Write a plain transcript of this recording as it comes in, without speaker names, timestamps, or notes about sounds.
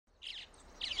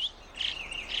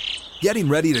Getting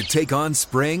ready to take on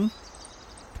spring?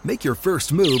 Make your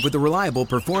first move with the reliable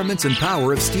performance and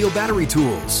power of Steel battery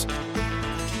tools.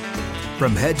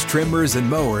 From hedge trimmers and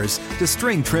mowers to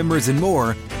string trimmers and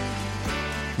more,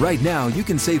 right now you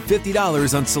can save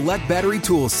 $50 on select battery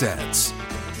tool sets.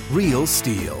 Real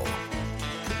Steel.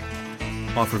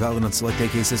 Offer valid on select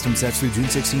AK system sets through June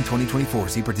 16, 2024.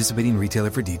 See participating retailer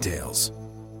for details.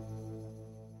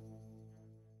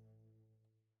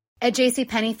 At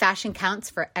JCPenney, fashion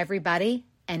counts for everybody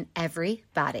and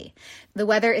everybody. The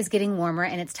weather is getting warmer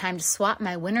and it's time to swap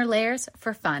my winter layers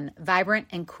for fun, vibrant,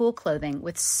 and cool clothing.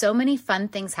 With so many fun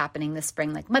things happening this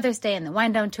spring, like Mother's Day and the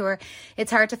Wind Down Tour,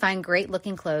 it's hard to find great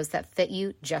looking clothes that fit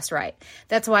you just right.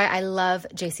 That's why I love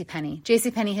JCPenney.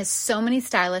 JCPenney has so many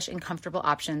stylish and comfortable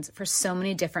options for so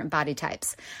many different body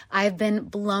types. I've been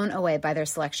blown away by their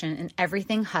selection, and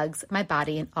everything hugs my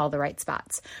body in all the right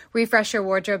spots. Refresh your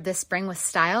wardrobe this spring with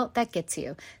style that gets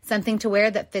you. Something to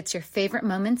wear that fits your favorite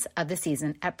moments of the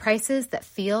season at prices that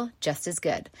feel just as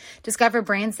good. Discover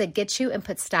brands that get you and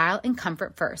put style and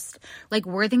comfort first, like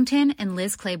Worthington and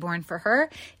Liz Claiborne for her,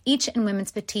 each in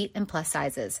women's petite and plus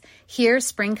sizes. Here,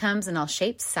 spring comes in all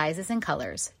shapes, sizes, and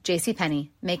colors. JCPenney,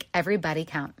 make everybody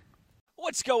count.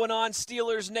 What's going on,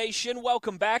 Steelers Nation?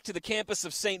 Welcome back to the campus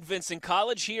of St. Vincent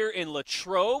College here in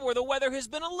Latrobe, where the weather has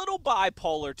been a little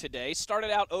bipolar today. Started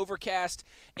out overcast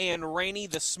and rainy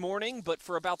this morning, but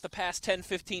for about the past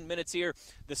 10-15 minutes here,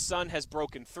 the sun has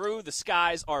broken through. The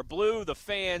skies are blue. The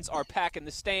fans are packing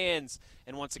the stands.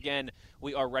 And once again,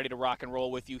 we are ready to rock and roll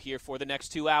with you here for the next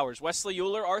 2 hours. Wesley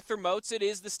Euler, Arthur Moats, it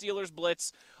is the Steelers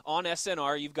Blitz on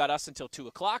SNR. You've got us until 2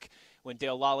 o'clock when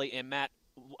Dale Lally and Matt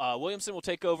Williamson will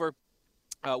take over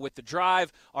with The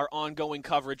Drive, our ongoing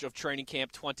coverage of Training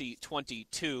Camp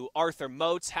 2022. Arthur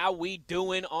Moats, how we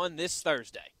doing on this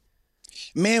Thursday?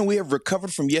 Man, we have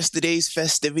recovered from yesterday's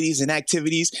festivities and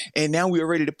activities, and now we are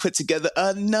ready to put together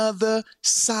another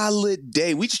solid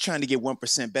day. We just trying to get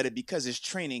 1% better because it's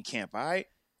training camp, all right?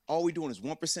 All we're doing is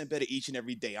 1% better each and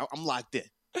every day. I'm locked in.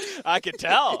 I can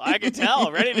tell.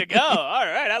 Ready to go. All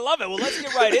right, I love it. Well, let's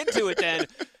get right into it then.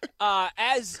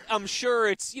 As I'm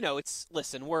sure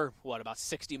listen, we're, about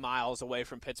 60 miles away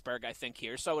from Pittsburgh, I think,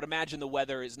 here. So I would imagine the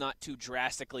weather is not too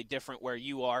drastically different where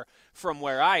you are from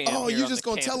where I am. Oh, here you on just the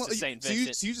going to tell campus them? of St.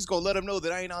 Vincent. So you just going to let them know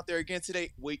that I ain't out there again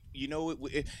today? Wait,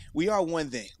 we are one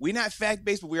thing. We're not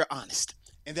fact-based, but we are honest.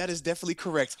 And that is definitely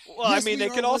correct. Well, yes, I mean, they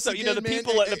could also, again,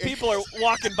 the people are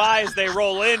walking by as they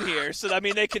roll in here. So, I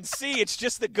mean, they can see it's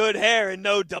just the good hair and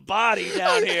no da body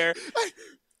down here.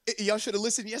 Y'all should have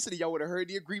listened yesterday. Y'all would have heard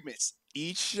the agreements.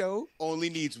 Each show only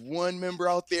needs one member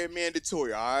out there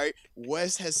mandatory, all right?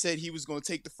 Wes has said he was going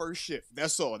to take the first shift.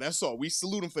 That's all. We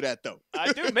salute him for that, though.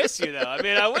 I do miss you, though. I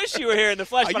mean, I wish you were here in the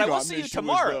flesh, but I will see you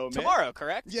tomorrow. Tomorrow,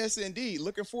 correct? Yes, indeed.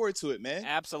 Looking forward to it, man.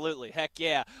 Absolutely. Heck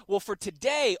yeah. Well, for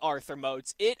today, Arthur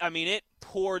Moats, it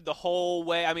poured the whole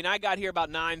way. I mean, I got here about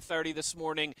 9:30 this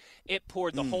morning. It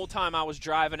poured the whole time I was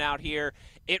driving out here.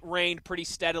 It rained pretty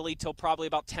steadily till probably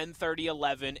about 10:30,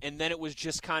 11, and then it was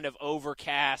just kind of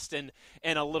overcast and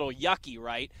a little yucky,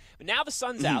 right? But now the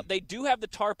sun's out. They do have the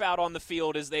tarp out on the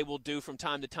field, as they will do from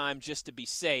time to time just to be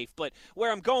safe. But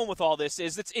where I'm going with all this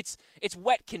is it's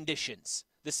wet conditions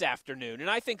this afternoon, and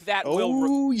I think that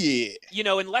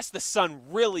unless the sun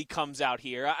really comes out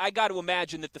here, I got to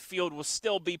imagine that the field will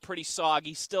still be pretty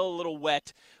soggy, still a little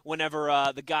wet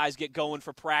whenever the guys get going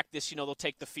for practice. They'll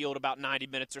take the field about 90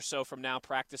 minutes or so from now.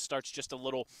 Practice starts just a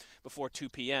little before 2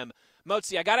 p.m.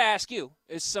 Moatsy, I got to ask you,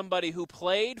 as somebody who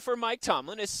played for Mike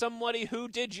Tomlin, as somebody who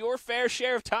did your fair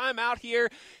share of time out here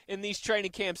in these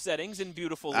training camp settings in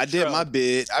beautiful Latrobe. I did my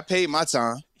bid. I paid my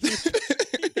time.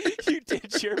 You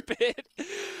did your bit.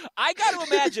 I got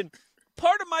to imagine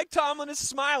part of Mike Tomlin is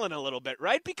smiling a little bit,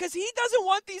 right? Because he doesn't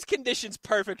want these conditions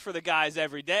perfect for the guys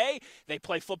every day. They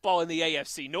play football in the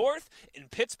AFC North, in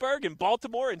Pittsburgh, in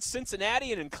Baltimore, in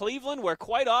Cincinnati, and in Cleveland, where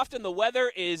quite often the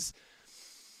weather is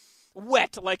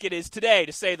wet like it is today,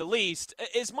 to say the least.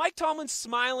 Is Mike Tomlin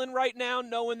smiling right now,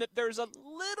 knowing that there's a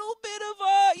little bit of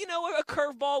a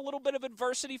curveball, a little bit of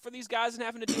adversity for these guys and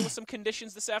having to deal with some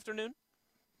conditions this afternoon?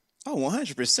 Oh,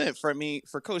 100%.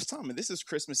 For Coach Tomlin, this is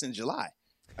Christmas in July.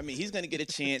 I mean, he's going to get a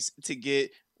chance to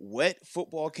get wet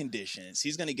football conditions.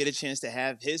 He's going to get a chance to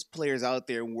have his players out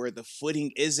there where the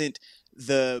footing isn't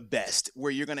the best,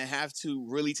 where you're going to have to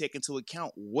really take into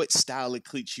account what style of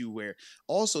cleats you wear.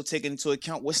 Also take into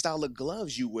account what style of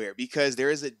gloves you wear, because there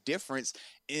is a difference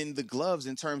in the gloves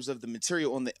in terms of the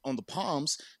material on the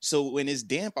palms. So when it's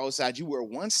damp outside, you wear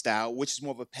one style, which is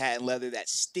more of a patent leather, that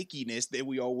stickiness that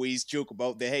we always joke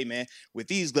about, that, hey man, with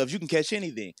these gloves, you can catch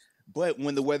anything. But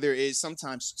when the weather is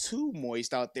sometimes too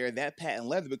moist out there, that patent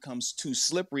leather becomes too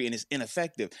slippery and is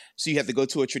ineffective. So you have to go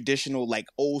to a traditional, like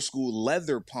old school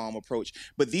leather palm approach.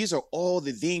 But these are all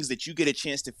the things that you get a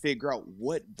chance to figure out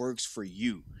what works for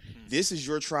you. This is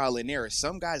your trial and error.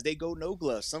 Some guys, they go no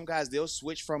gloves. Some guys, they'll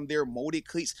switch from their molded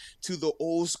cleats to the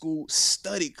old school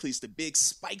studded cleats, the big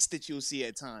spikes that you'll see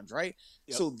at times, right?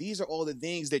 Yep. So these are all the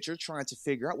things that you're trying to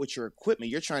figure out with your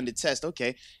equipment. You're trying to test,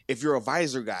 okay, if you're a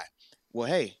visor guy, well,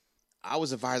 hey, I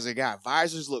was a visor guy.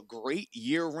 Visors look great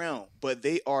year round, but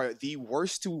they are the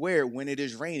worst to wear when it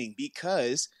is raining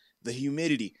because the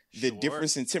humidity, the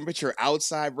difference in temperature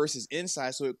outside versus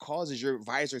inside. So it causes your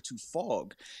visor to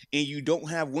fog, and you don't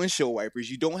have windshield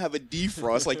wipers. You don't have a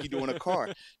defrost like you do in a car.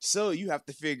 So you have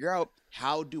to figure out,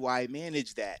 how do I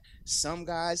manage that? Some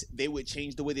guys, they would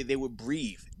change the way that they would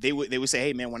breathe. They would say,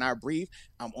 hey man, when I breathe,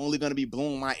 I'm only going to be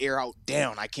blowing my air out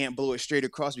down. I can't blow it straight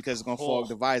across because it's going to fog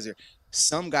the visor.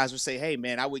 Some guys would say, hey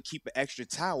man, I would keep an extra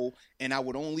towel, and I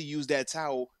would only use that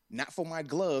towel not for my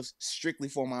gloves, strictly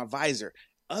for my visor.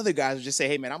 Other guys would just say,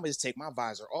 hey man, I'm gonna just take my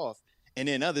visor off. And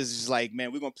then others is just like,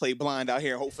 man, we're gonna play blind out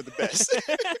here and hope for the best.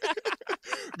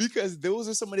 Because those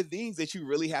are some of the things that you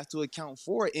really have to account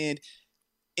for. And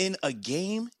in a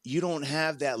game, you don't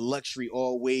have that luxury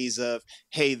always of,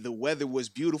 hey, the weather was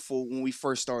beautiful when we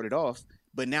first started off,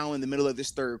 but now in the middle of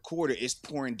this third quarter, it's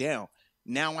pouring down.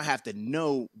 Now I have to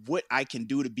know what I can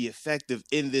do to be effective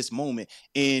in this moment.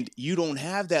 And you don't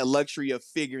have that luxury of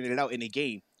figuring it out in a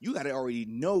game. You got to already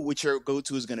know what your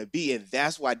go-to is going to be. And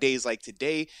that's why days like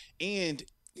today, and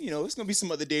it's going to be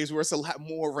some other days where it's a lot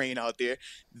more rain out there.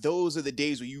 Those are the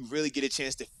days where you really get a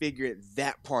chance to figure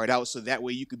that part out. So that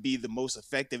way you could be the most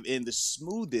effective and the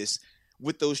smoothest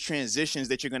with those transitions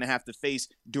that you're going to have to face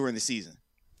during the season.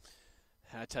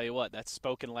 I tell you what, that's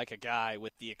spoken like a guy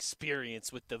with the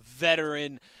experience, with the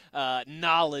veteran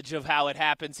knowledge of how it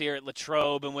happens here at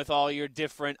Latrobe, and with all your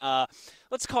different,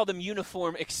 let's call them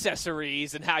uniform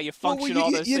accessories and how you function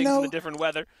all those things in the different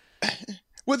weather.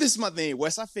 Well, this is my thing,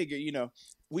 Wes. I figure,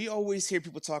 we always hear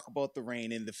people talk about the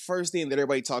rain, and the first thing that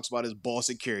everybody talks about is ball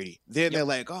security. They're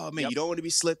like, oh, man, you don't want to be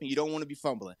slipping. You don't want to be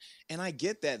fumbling. And I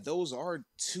get that. Those are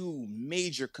two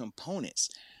major components.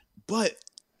 But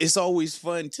it's always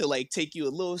fun to take you a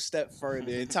little step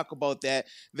further and talk about that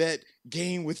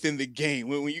game within the game.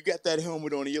 When you got that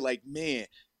helmet on and you're like, man,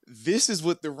 this is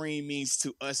what the rain means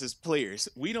to us as players.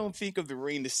 We don't think of the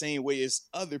rain the same way as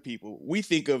other people. We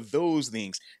think of those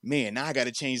things. Man, now I got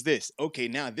to change this. Okay,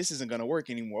 now this isn't going to work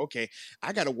anymore. Okay,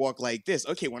 I got to walk like this.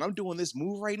 Okay, when I'm doing this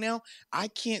move right now, I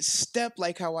can't step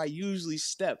like how I usually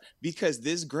step because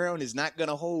this ground is not going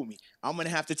to hold me. I'm going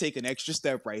to have to take an extra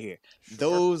step right here. Sure.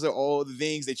 Those are all the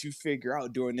things that you figure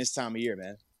out during this time of year,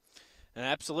 man.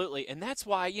 Absolutely, and that's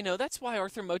why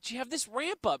Arthur Moat, you have this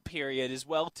ramp-up period as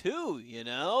well, too,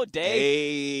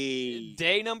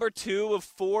 Day number 2 of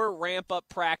 4 ramp-up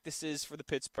practices for the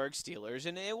Pittsburgh Steelers,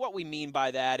 and what we mean by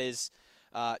that is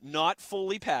not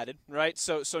fully padded, right?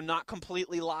 So not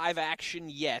completely live action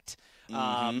yet.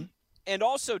 Mm-hmm. And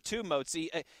also, too, Moatsy,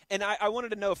 and I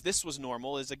wanted to know if this was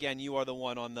normal. Is again, you are the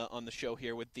one on the show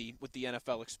here with the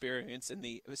NFL experience and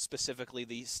specifically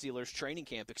the Steelers training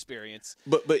camp experience.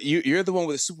 But you're the one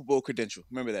with a Super Bowl credential.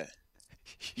 Remember that.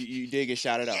 You did get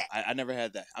shouted out. I never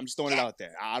had that. I'm just throwing it out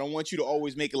there. I don't want you to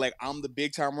always make it like I'm the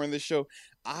big timer in this show.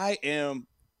 I am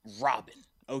Robin.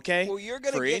 Okay. Well,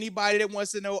 anybody that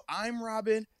wants to know, I'm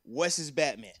Robin. Wes is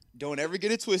Batman. Don't ever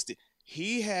get it twisted.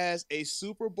 He has a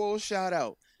Super Bowl shout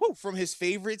out from his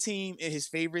favorite team in his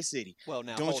favorite city. Well,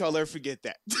 now don't y'all ever forget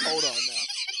that. Hold on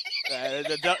now.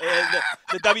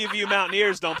 The WVU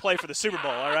Mountaineers don't play for the Super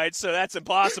Bowl, all right? So that's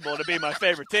impossible to be my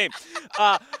favorite team.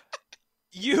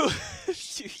 You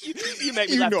make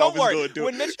me laugh. Don't worry.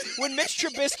 When Mitch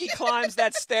Trubisky climbs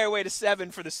that stairway to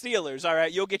 7 for the Steelers, all right,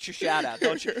 you'll get your shout out,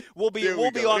 don't you? We'll be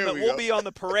on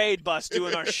the parade bus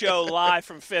doing our show live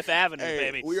from Fifth Avenue,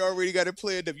 baby. We already got it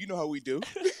planned up. You know how we do.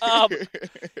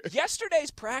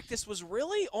 Yesterday's practice was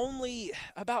really only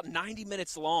about 90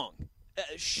 minutes long.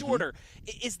 Shorter.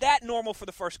 Mm-hmm. Is that normal for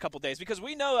the first couple days? Because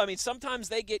we know, sometimes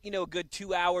they get, a good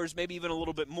 2 hours, maybe even a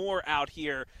little bit more out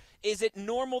here. Is it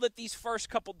normal that these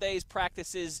first couple days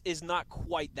practices is not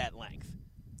quite that length?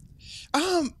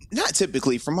 Not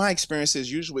typically. From my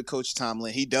experiences, usually with Coach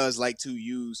Tomlin, he does like to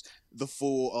use the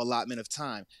full allotment of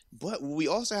time. But what we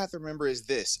also have to remember is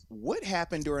this. What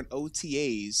happened during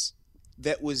OTAs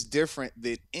that was different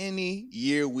than any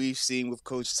year we've seen with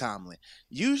Coach Tomlin?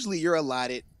 Usually you're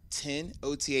allotted 10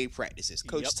 OTA practices.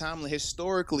 Coach Tomlin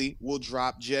historically will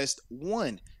drop just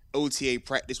 1 OTA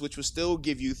practice, which will still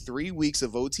give you 3 weeks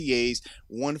of OTAs,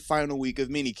 1 final week of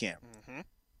minicamp. Mm-hmm.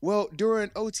 Well, during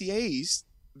OTAs,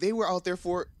 they were out there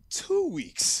for 2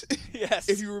 weeks. Yes.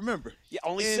 If you remember. Yeah,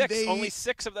 only And six. they- Only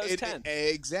 6 of those 10.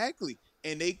 Exactly.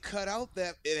 And they cut out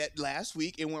that last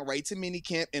week and went right to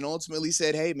minicamp and ultimately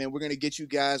said, hey, man, we're going to get you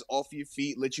guys off your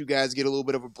feet, let you guys get a little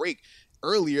bit of a break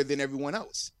earlier than everyone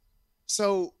else.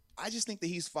 So I just think that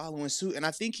he's following suit, and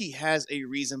I think he has a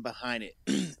reason behind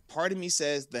it. Part of me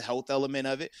says the health element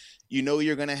of it. You know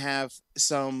you're going to have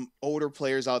some older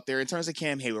players out there in terms of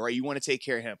Cam Hayward, right? You want to take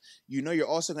care of him. You know you're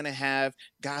also going to have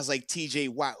guys like TJ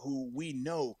Watt, who we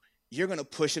know you're going to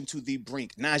push him to the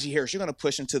brink. Najee Harris, you're going to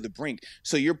push him to the brink.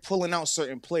 So you're pulling out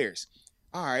certain players.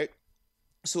 All right.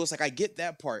 So it's like I get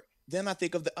that part. Then I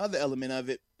think of the other element of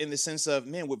it in the sense of,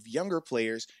 man, with younger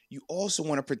players, you also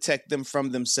want to protect them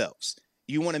from themselves.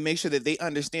 You want to make sure that they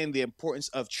understand the importance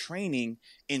of training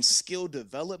and skill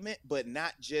development, but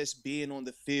not just being on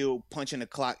the field, punching the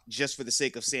clock just for the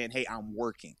sake of saying, hey, I'm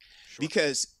working. Sure.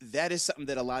 Because that is something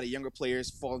that a lot of younger players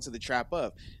fall into the trap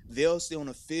of. They'll stay on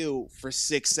the field for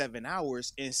 6-7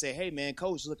 hours and say, hey, man,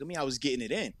 coach, look at me. I was getting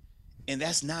it in. And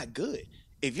that's not good.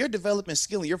 If you're developing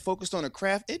skill and you're focused on a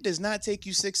craft, it does not take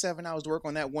you 6-7 hours to work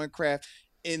on that one craft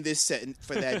in this setting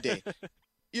for that day.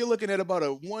 You're looking at about a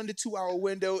 1 to 2 hour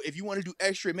window. If you want to do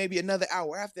extra, maybe another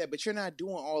hour after that, but you're not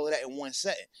doing all of that in one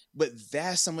setting. But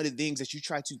that's some of the things that you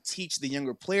try to teach the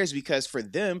younger players, because for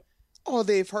them, all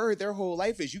they've heard their whole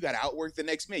life is you got to outwork the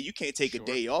next man. You can't take a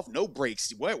day off, no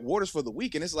breaks, wet waters for the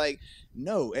week. And it's like,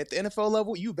 no, at the NFL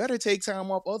level, you better take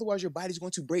time off. Otherwise, your body's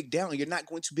going to break down and you're not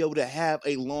going to be able to have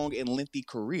a long and lengthy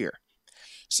career.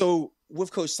 So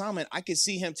with Coach Tomlin, I could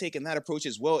see him taking that approach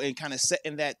as well and kind of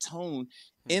setting that tone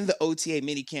in the OTA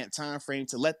minicamp timeframe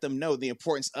to let them know the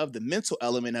importance of the mental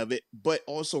element of it, but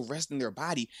also resting their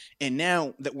body. And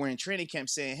now that we're in training camp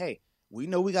saying, hey, we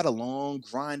know we got a long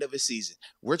grind of a season.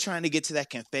 We're trying to get to that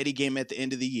confetti game at the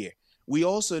end of the year. We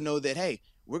also know that, hey,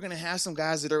 we're going to have some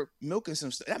guys that are milking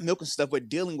some stuff, not milking stuff, but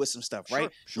dealing with some stuff, right?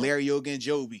 Sure. Larry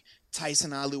Ogunjobi,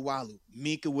 Tyson Aluwalu,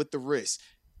 Minka with the wrist.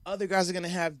 Other guys are going to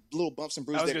have little bumps and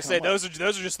bruises. I was going to say,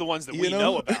 those are just the ones that we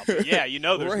know about. But yeah,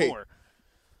 there's right. more.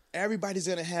 Everybody's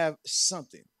going to have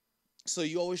something. So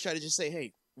you always try to just say,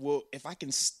 hey, well, if I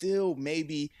can still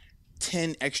maybe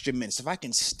 10 extra minutes, if I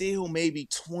can still maybe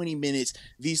 20 minutes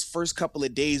these first couple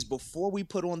of days before we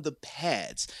put on the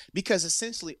pads, because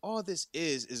essentially all this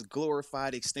is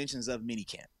glorified extensions of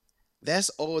minicamp. That's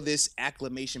all this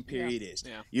acclimation period is.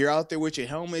 Yeah. You're out there with your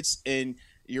helmets and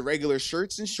your regular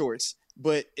shirts and shorts,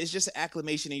 but it's just an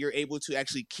acclimation and you're able to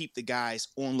actually keep the guys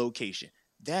on location.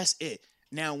 That's it.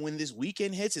 Now, when this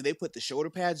weekend hits and they put the shoulder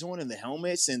pads on and the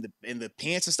helmets and the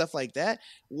pants and stuff like that,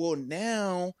 well,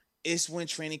 now it's when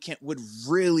training camp would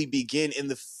really begin in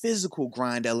the physical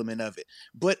grind element of it.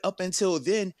 But up until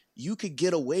then, you could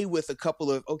get away with a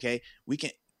couple of, okay, we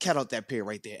can cut out that pair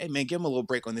right there. Hey, man, give them a little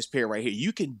break on this pair right here.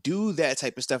 You can do that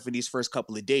type of stuff in these first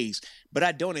couple of days, but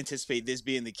I don't anticipate this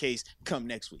being the case come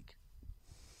next week.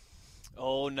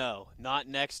 Oh, no, not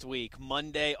next week.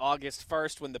 Monday, August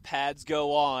 1st, when the pads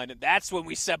go on, that's when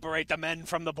we separate the men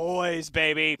from the boys,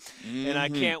 baby. Mm-hmm. And I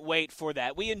can't wait for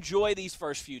that. We enjoy these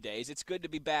first few days. It's good to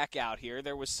be back out here.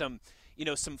 There was some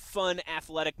fun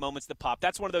athletic moments that popped.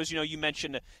 That's one of those, you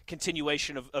mentioned a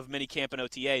continuation of minicamp and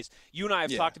OTAs. You and I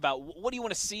have talked about what do you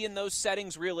want to see in those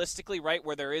settings realistically, right,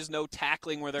 where there is no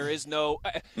tackling, where there is no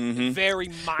very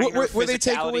minor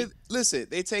physicality.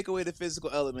 They take away the physical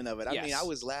element of it. I mean, I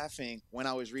was laughing when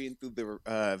I was reading through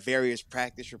the various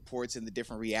practice reports and the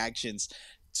different reactions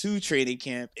to training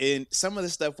camp, and some of the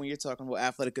stuff when you're talking about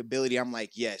athletic ability, I'm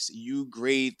like, yes, you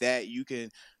grade that. You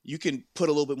can put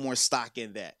a little bit more stock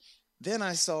in that. Then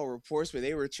I saw reports where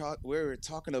we were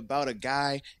talking about a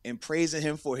guy and praising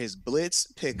him for his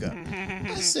blitz pickup.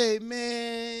 I say,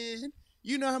 man,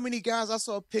 you know how many guys I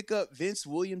saw pick up Vince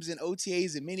Williams in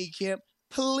OTAs and minicamp?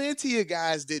 Plenty of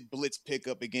guys did blitz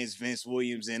pickup against Vince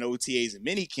Williams in OTAs and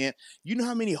minicamp. You know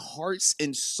how many hearts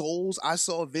and souls I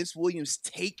saw Vince Williams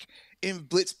take in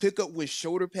blitz pickup when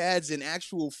shoulder pads and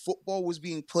actual football was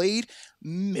being played?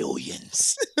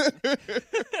 Millions.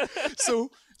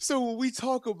 So when we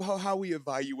talk about how we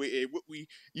evaluate and what we,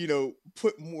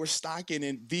 put more stock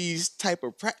in these type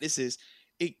of practices,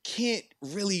 it can't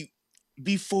really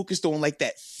be focused on like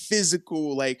that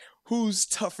physical, like who's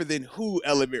tougher than who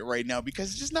element right now, because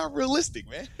it's just not realistic,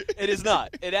 man. It is not.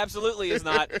 It absolutely is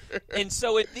not. And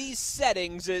so in these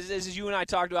settings, as you and I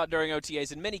talked about during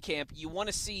OTAs and minicamp, you want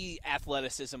to see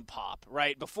athleticism pop,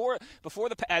 right? Before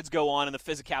the pads go on and the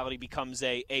physicality becomes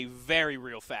a very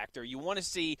real factor, you want to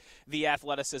see the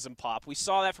athleticism pop. We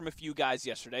saw that from a few guys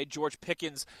yesterday. George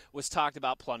Pickens was talked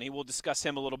about plenty. We'll discuss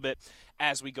him a little bit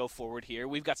as we go forward here.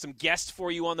 We've got some guests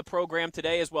for you on the program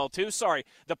today as well, too.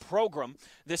 The program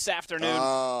this afternoon. afternoon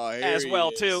Here as he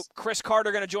well, is. too. Chris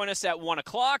Carter going to join us at 1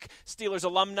 o'clock. Steelers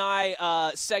alumni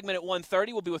segment at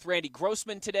 1:30. We'll be with Randy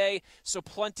Grossman today, so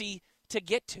plenty to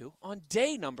get to on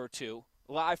day number 2.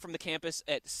 Live from the campus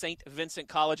at St. Vincent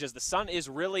College as the sun is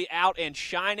really out and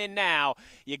shining now.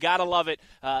 You got to love it.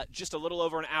 Just a little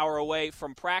over an hour away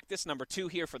from practice number 2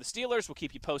 here for the Steelers. We'll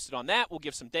keep you posted on that. We'll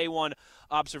give some day 1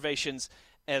 observations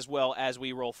as well as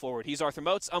we roll forward. He's Arthur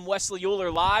Moats. I'm Wesley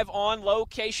Euler, live on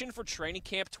location for Training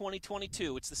Camp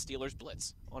 2022. It's the Steelers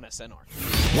Blitz on SNR.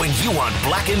 When you want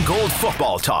black and gold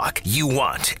football talk, you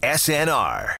want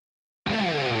SNR.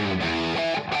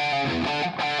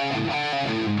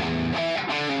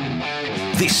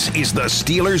 This is the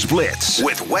Steelers Blitz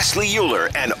with Wesley Euler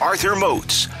and Arthur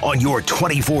Moats on your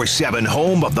 24/7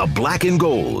 home of the black and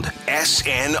gold,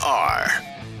 SNR.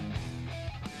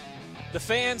 The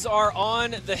fans are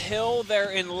on the hill.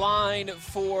 They're in line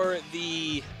for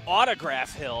the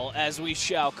autograph hill, as we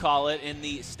shall call it, and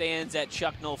the stands at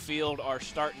Chuck Noll Field are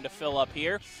starting to fill up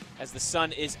here as the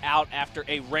sun is out after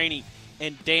a rainy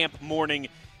and damp morning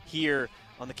here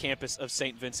on the campus of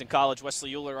St. Vincent College.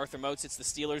 Wesley Euler, Arthur Moats, it's the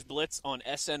Steelers Blitz on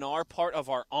SNR, part of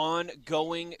our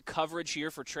ongoing coverage here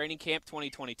for Training Camp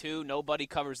 2022. Nobody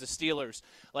covers the Steelers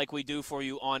like we do for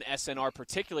you on SNR,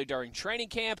 particularly during Training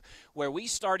Camp, where we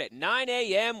start at 9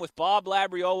 a.m. with Bob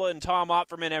Labriola and Tom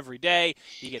Opferman every day.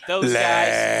 You get those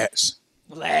guys.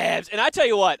 Labs. And I tell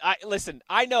you what,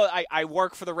 I know I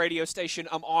work for the radio station.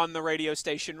 I'm on the radio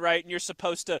station, right? And you're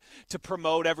supposed to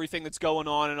promote everything that's going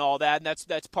on and all that, and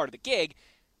that's part of the gig.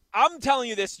 I'm telling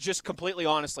you this just completely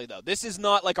honestly, though. This is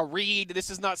not like a read. This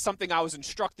is not something I was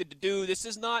instructed to do. This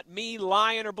is not me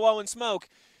lying or blowing smoke.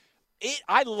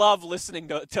 I love listening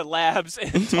to Labs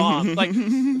and Tom. Like,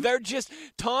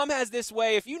 Tom has this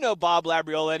way. If you know Bob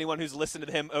Labriola, anyone who's listened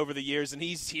to him over the years, and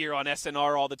he's here on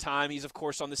SNR all the time. He's, of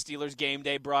course, on the Steelers game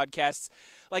day broadcasts.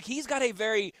 Like, he's got a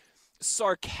very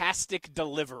sarcastic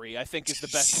delivery, I think is the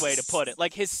best way to put it.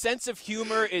 Like, his sense of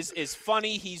humor is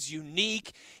funny. He's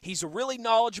unique. He's a really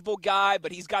knowledgeable guy,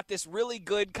 but he's got this really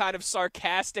good kind of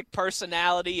sarcastic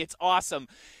personality. It's awesome.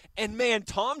 And, man,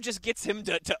 Tom just gets him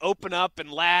to open up and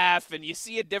laugh, and you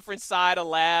see a different side of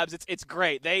Labs. It's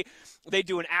great. They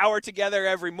do an hour together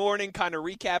every morning, kind of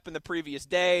recapping the previous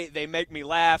day. They make me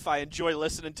laugh. I enjoy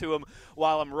listening to them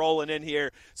while I'm rolling in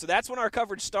here. So that's when our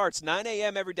coverage starts, 9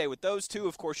 a.m. every day with those two.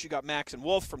 Of course, you got Max and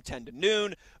Wolf from 10 to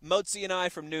noon, Moatsy and I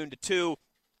from noon to 2.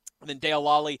 And then Dale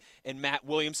Lawley and Matt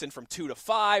Williamson from 2 to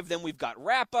 5. Then we've got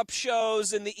wrap-up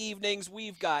shows in the evenings.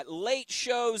 We've got late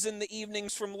shows in the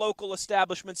evenings from local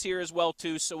establishments here as well,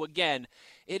 too. So, again,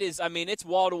 it's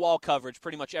wall-to-wall coverage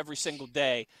pretty much every single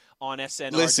day on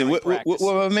SNR. Listen, what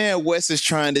my man Wes is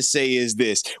trying to say is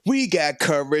this. We got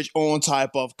coverage on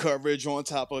top of coverage on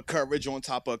top of coverage on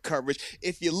top of coverage.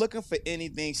 If you're looking for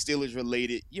anything Steelers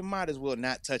related, you might as well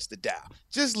not touch the dial.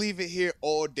 Just leave it here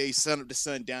all day, sun up to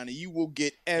sundown, and you will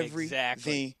get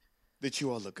everything that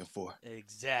you are looking for.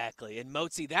 Exactly. And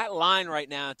Moatsy, that line right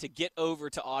now to get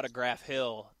over to Autograph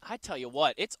Hill, I tell you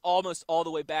what, it's almost all the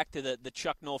way back to the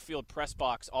Chuck Noll Field press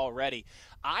box already.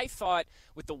 I thought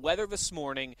with the weather this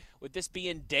morning, with this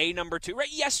being day number 2,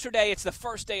 right? Yesterday, it's the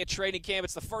first day of training camp.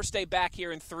 It's the first day back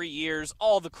here in 3 years.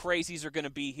 All the crazies are going to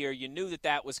be here. You knew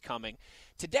that was coming.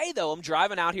 Today, though, I'm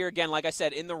driving out here again, like I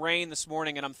said, in the rain this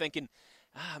morning, and I'm thinking,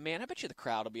 man, I bet you the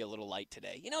crowd will be a little light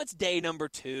today. You know, it's day number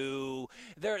 2.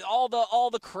 All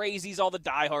the crazies, all the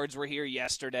diehards were here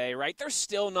yesterday, right? They're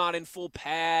still not in full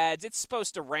pads. It's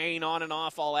supposed to rain on and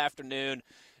off all afternoon.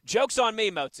 Joke's on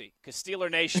me, Moatsy, because Steeler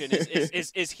Nation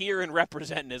is here and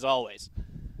representing as always.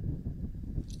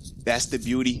 That's the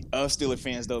beauty of Steeler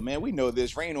fans, though, man. We know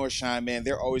this. Rain or shine, man,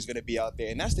 they're always going to be out there.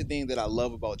 And that's the thing that I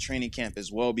love about training camp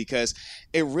as well, because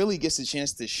it really gets a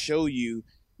chance to show you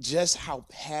just how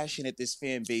passionate this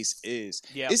fan base is.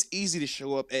 Yep. It's easy to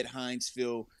show up at Heinz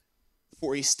Field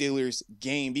for a Steelers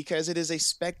game because it is a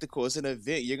spectacle. It's an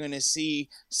event. You're going to see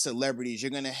celebrities.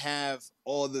 You're going to have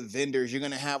all the vendors. You're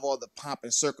going to have all the pomp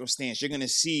and circumstance. You're going to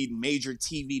see major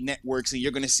TV networks, and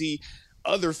you're going to see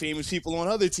other famous people on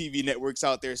other TV networks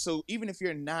out there. So even if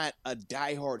you're not a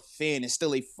diehard fan, it's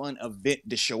still a fun event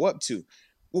to show up to.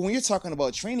 Well, when you're talking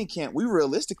about training camp, we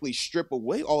realistically strip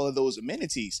away all of those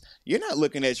amenities. You're not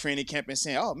looking at training camp and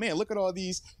saying, oh, man, look at all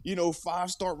these,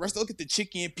 5-star restaurants. Look at the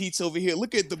chicken and pizza over here.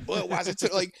 Look at the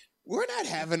Budweiser. Like, we're not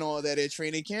having all that at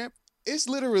training camp. It's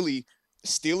literally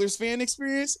Steelers fan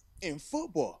experience in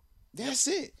football. That's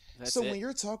it. So when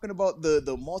you're talking about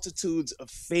the multitudes of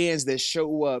fans that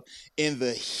show up in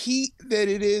the heat that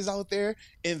it is out there,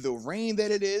 in the rain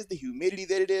that it is, the humidity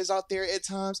that it is out there at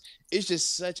times, it's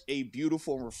just such a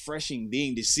beautiful and refreshing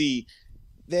thing to see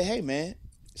that, hey, man,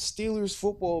 Steelers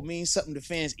football means something to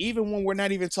fans, even when we're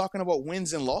not even talking about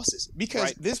wins and losses.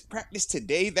 Because this practice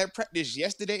today, that practice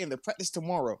yesterday, and the practice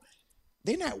tomorrow,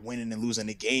 they're not winning and losing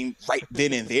the game right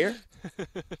then and there.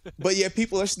 But yet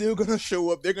people are still going to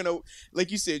show up. They're going to,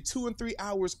 like you said, 2 and 3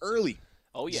 hours early.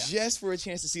 Oh, yeah. Just for a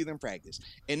chance to see them practice.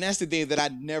 And that's the thing that I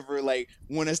never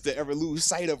want us to ever lose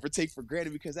sight of or take for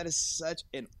granted, because that is such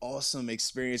an awesome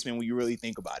experience, man, when you really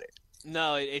think about it.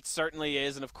 No, it certainly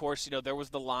is. And, of course, there was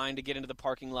the line to get into the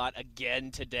parking lot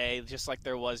again today, just like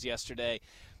there was yesterday.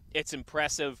 It's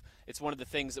impressive. It's one of the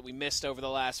things that we missed over the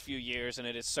last few years, and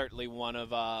it is certainly one of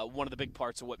the big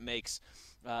parts of what makes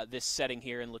this setting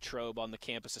here in Latrobe on the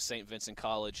campus of St. Vincent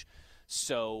College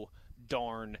so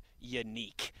darn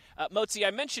unique. Motzi,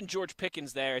 I mentioned George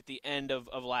Pickens there at the end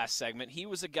of last segment. He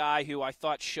was a guy who I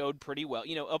thought showed pretty well,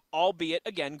 albeit,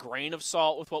 again, grain of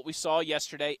salt with what we saw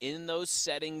yesterday in those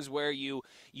settings where you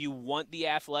want the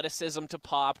athleticism to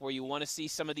pop, where you want to see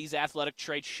some of these athletic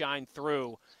traits shine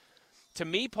through. To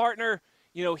me, partner,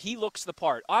 he looks the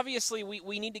part. Obviously,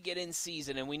 we need to get in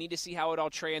season, and we need to see how it all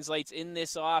translates in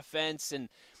this offense and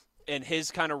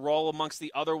his kind of role amongst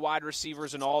the other wide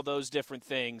receivers and all those different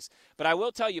things. But I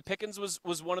will tell you, Pickens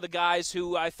was one of the guys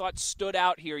who I thought stood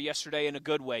out here yesterday in a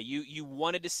good way. You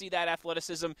wanted to see that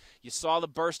athleticism. You saw the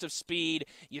burst of speed.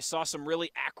 You saw some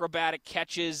really acrobatic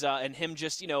catches and him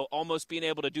just, almost being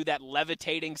able to do that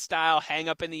levitating style, hang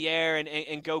up in the air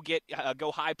and go get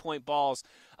go high point balls.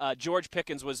 George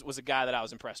Pickens was a guy that I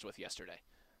was impressed with yesterday.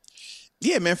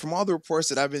 Yeah, man, from all the reports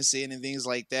that I've been seeing and things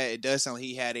like that, it does sound like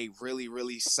he had a really,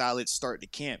 really solid start to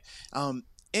camp.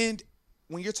 And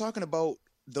when you're talking about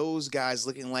those guys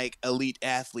looking like elite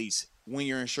athletes when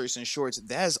you're in shirts and shorts,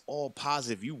 that's all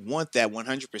positive. You want that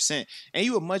 100%. And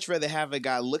you would much rather have a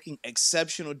guy looking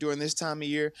exceptional during this time of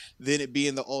year than it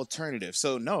being the alternative.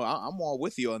 So, no, I'm all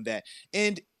with you on that.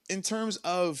 And in terms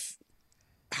of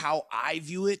how I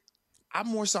view it,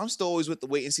 I'm still always with the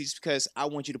wait and see, because I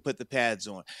want you to put the pads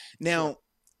on. Now,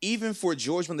 even for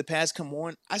George, when the pads come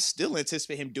on, I still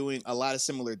anticipate him doing a lot of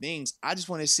similar things. I just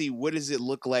want to see, what does it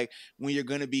look like when you're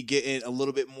going to be getting a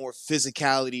little bit more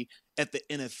physicality at the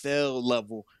NFL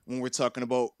level when we're talking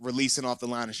about releasing off the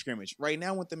line of scrimmage. Right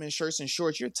now with them in shirts and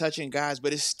shorts, you're touching guys,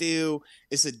 but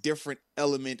it's a different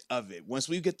element of it. Once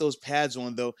we get those pads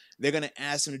on, though, they're going to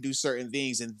ask them to do certain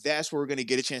things, and that's where we're going to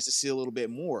get a chance to see a little bit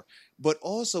more. But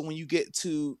also when you get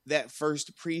to that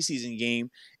first preseason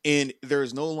game and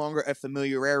there's no longer a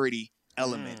familiarity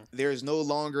element, there's no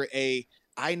longer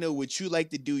I know what you like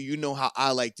to do. You know how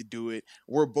I like to do it.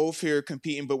 We're both here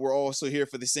competing, but we're also here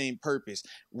for the same purpose.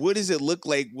 What does it look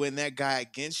like when that guy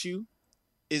against you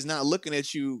is not looking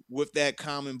at you with that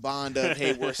common bond of,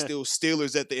 hey, we're still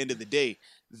Steelers at the end of the day?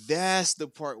 That's the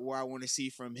part where I want to see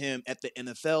from him at the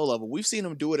NFL level. We've seen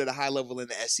him do it at a high level in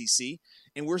the SEC,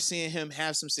 and we're seeing him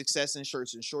have some success in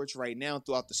shirts and shorts right now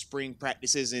throughout the spring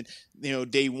practices and,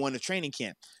 day one of training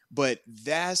camp. But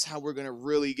that's how we're going to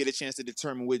really get a chance to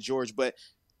determine with George. But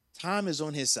time is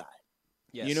on his side.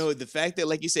 Yes. The fact that,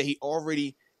 like you said, he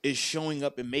already is showing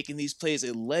up and making these plays,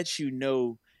 it lets you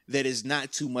know that it's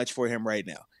not too much for him right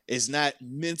now. It's not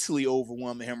mentally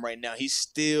overwhelming him right now. He's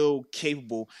still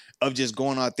capable of just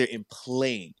going out there and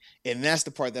playing. And that's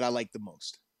the part that I like the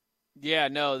most. Yeah,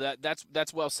 no,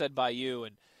 that's well said by you.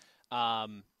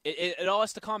 And it all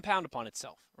has to compound upon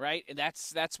itself, right? And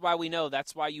that's why we know.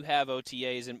 That's why you have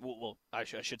OTAs. And, well, I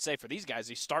should say for these guys,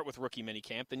 you start with rookie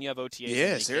minicamp, then you have OTAs.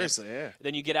 Yeah, seriously, yeah.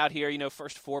 Then you get out here,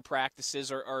 first 4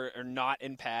 practices are not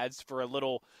in pads for a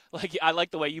little, like I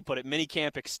like the way you put it,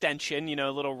 minicamp extension,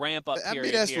 a little ramp-up period. I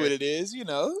mean, that's here. What it is, And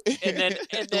then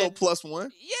a little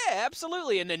 +1. Yeah,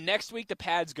 absolutely. And then next week the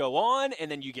pads go on, and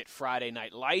then you get Friday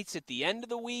Night Lights at the end of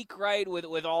the week, right,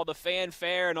 with all the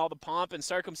fanfare and all the pomp and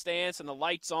circumstance and the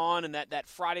lights on and that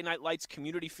Friday Night Lights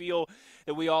community feel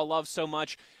that we all love so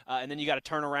much. And then you got to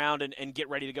turn around and get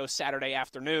ready to go Saturday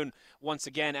afternoon once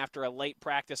again after a late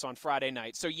practice on Friday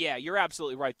night. So, yeah, you're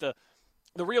absolutely right.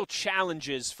 The real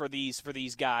challenges for these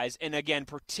guys, and again,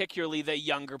 particularly the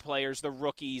younger players, the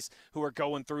rookies who are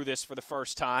going through this for the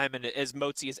first time, and as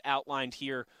Motzi has outlined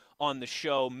here on the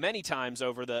show many times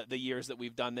over the years that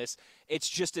we've done this, it's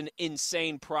just an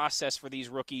insane process for these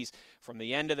rookies from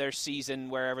the end of their season,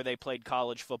 wherever they played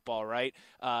college football, right,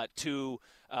 to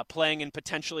playing in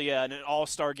potentially an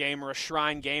all-star game or a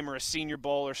shrine game or a senior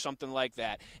bowl or something like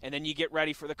that. And then you get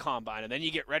ready for the combine, and then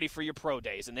you get ready for your pro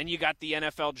days, and then you got the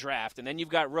NFL draft, and then you've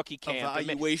got rookie camp.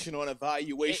 Evaluation on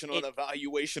evaluation on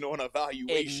evaluation on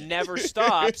evaluation. It never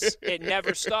stops. It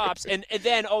never stops. And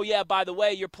then, oh, yeah, by the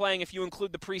way, you're playing, if you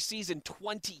include the preseason,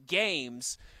 20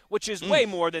 games, which is way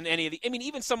more than any of the – I mean,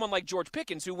 even someone like George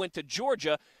Pickens, who went to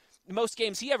Georgia – most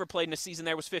games he ever played in a season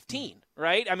there was 15,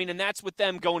 right? I mean, and that's with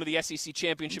them going to the SEC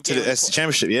championship To game. the SEC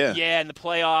championship, yeah. Yeah, and the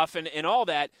playoff and all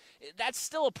that. That's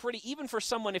still a pretty, even for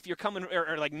someone if you're coming,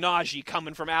 or like Najee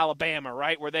coming from Alabama,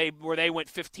 right, where they went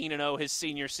 15-0 his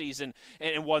senior season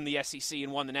and won the SEC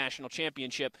and won the national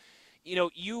championship.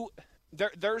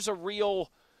 There's a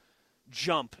real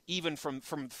jump even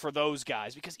for those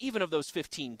guys, because even of those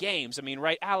 15 games, I mean,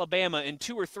 right, Alabama in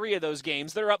 2 or 3 of those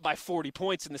games, they're up by 40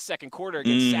 points in the second quarter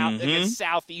against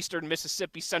Southeastern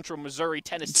Mississippi, Central Missouri,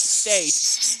 Tennessee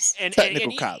State, and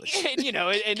technical college, and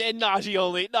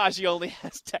Najee only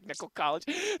has technical college.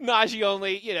 Najee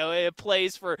only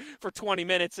plays for 20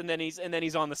 minutes and then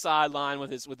he's on the sideline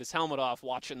with his helmet off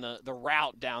watching the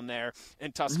route down there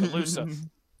in Tuscaloosa.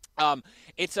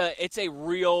 It's a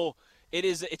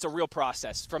real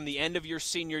process from the end of your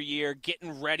senior year,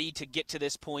 getting ready to get to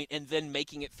this point, and then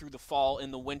making it through the fall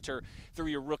and the winter, through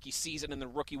your rookie season and the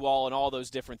rookie wall and all those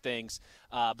different things.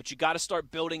 But you got to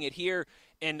start building it here,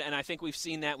 and I think we've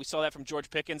seen that. We saw that from George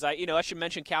Pickens. I should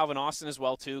mention Calvin Austin as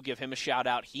well too. Give him a shout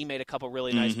out. He made a couple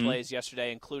really nice plays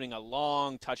yesterday, including a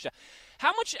long touchdown.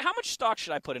 How much stock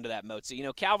should I put into that,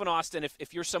 Motzi? Calvin Austin,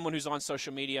 if you're someone who's on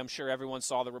social media, I'm sure everyone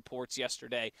saw the reports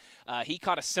yesterday. He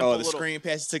caught a simple little screen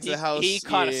pass he took to the house. He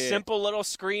caught a simple little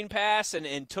screen pass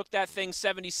and took that thing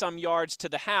 70-some yards to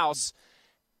the house.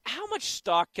 How much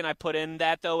stock can I put in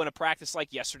that, though, in a practice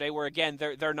like yesterday where, again,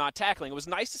 they're not tackling? It was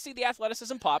nice to see the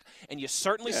athleticism pop, and you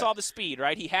certainly saw the speed,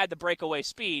 right? He had the breakaway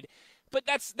speed, but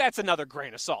that's another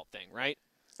grain of salt thing, right?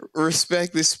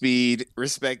 Respect the speed,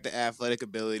 respect the athletic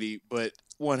ability, but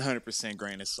 100%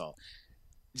 grain of salt.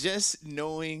 Just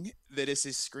knowing that it's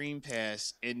a screen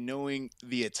pass and knowing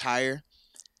the attire,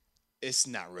 it's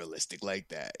not realistic like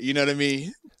that. You know what I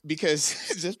mean?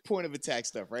 Because just point of attack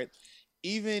stuff, right?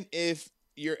 Even if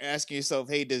you're asking yourself,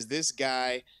 hey, does this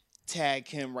guy tag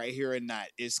him right here or not?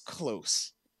 It's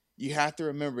close. You have to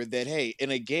remember that, hey,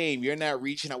 in a game, you're not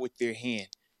reaching out with your hand.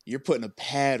 You're putting a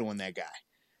pad on that guy.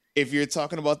 If you're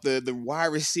talking about the wide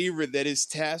receiver that is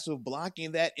tasked with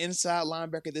blocking that inside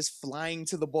linebacker that's flying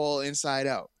to the ball inside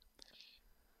out,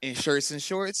 in shirts and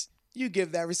shorts, you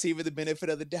give that receiver the benefit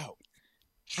of the doubt.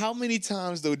 How many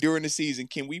times, though, during the season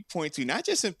can we point to, not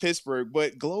just in Pittsburgh,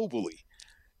 but globally,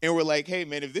 and we're like, hey,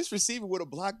 man, if this receiver would have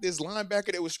blocked this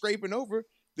linebacker that was scraping over,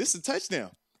 this is a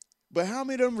touchdown. But how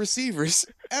many of them receivers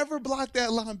ever block that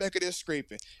linebacker that's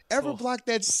scraping? Ever block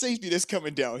that safety that's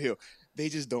coming downhill? They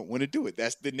just don't want to do it.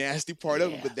 That's the nasty part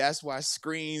of it. But that's why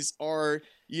screens are,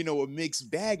 a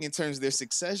mixed bag in terms of their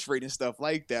success rate and stuff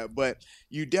like that. But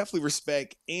you definitely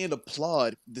respect and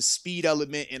applaud the speed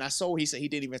element. And I saw what he said. He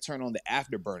didn't even turn on the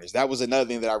afterburners. That was another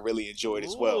thing that I really enjoyed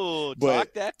as well. But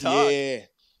talk that talk.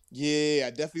 Yeah,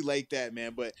 I definitely like that,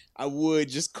 man. But I would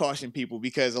just caution people,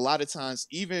 because a lot of times,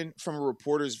 even from a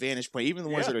reporter's vantage point, even the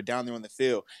ones that are down there on the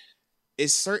field,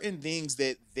 it's certain things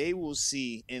that they will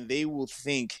see and they will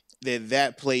think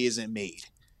that play isn't made.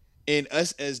 And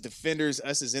us as defenders,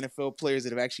 us as NFL players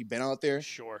that have actually been out there,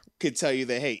 could tell you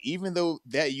that, hey, even though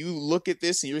that you look at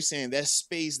this and you're saying that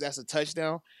space, that's a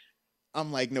touchdown,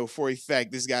 I'm like, no, for a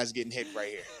fact, this guy's getting hit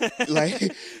right here.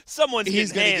 Like, someone's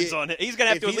getting hands on it. He's going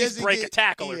to have to at least break a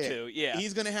tackle or two. Yeah.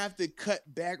 He's going to have to cut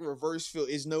back reverse field.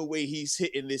 There's no way he's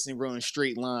hitting this and running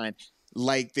straight line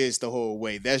like this the whole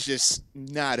way. That's just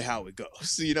not how it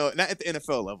goes. Not at the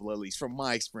NFL level, at least from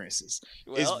my experiences.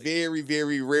 It's very,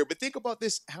 very rare. But think about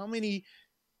this. How many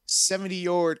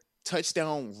 70-yard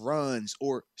touchdown runs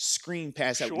or screen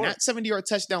pass, not 70-yard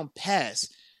touchdown pass,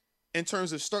 in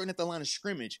terms of starting at the line of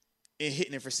scrimmage and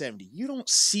hitting it for 70. You don't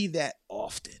see that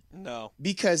often. No.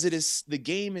 Because the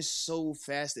game is so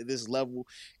fast at this level,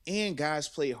 and guys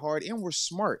play hard, and we're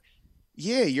smart.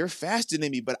 Yeah, you're faster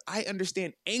than me, but I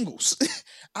understand angles.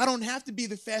 I don't have to be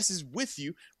the fastest with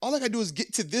you. All I got to do is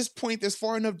get to this point that's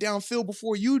far enough downfield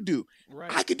before you do.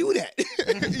 Right. I could do that.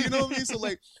 You know what I mean? So,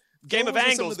 like, game of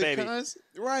angles, baby.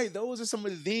 Right. Those are some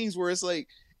of the things where it's like,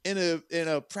 in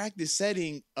a practice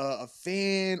setting, a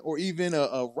fan or even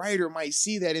a writer might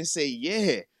see that and say,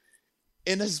 yeah.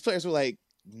 And those players were like,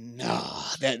 nah,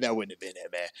 that wouldn't have been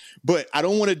it, man. But I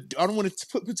don't want to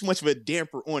put too much of a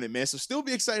damper on it, man. So still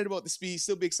be excited about the speed,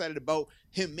 still be excited about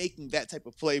him making that type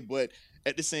of play. But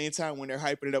at the same time, when they're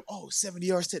hyping it up, 70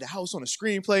 yards to the house on a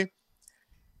screenplay,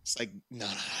 it's like, no.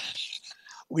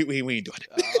 We ain't doing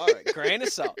it. All right, grain of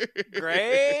salt.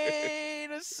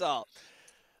 Grain of salt.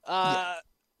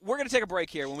 We're going to take a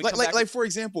break here. When we come back. Like, for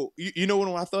example, you know what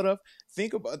I thought of?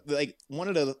 Think about, like, one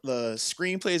of the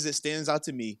screenplays that stands out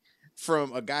to me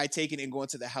from a guy taking it and going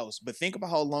to the house. But think about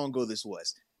how long ago this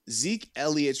was. Zeke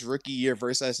Elliott's rookie year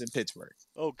versus us in Pittsburgh.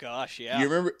 Oh, gosh, yeah. You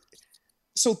remember?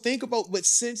 So think about, but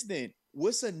since then,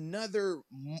 what's another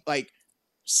like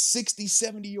 60,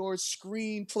 70-yard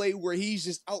screen play where he's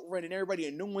just outrunning everybody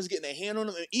and no one's getting a hand on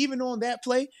him? And even on that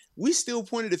play, we still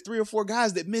pointed to 3 or 4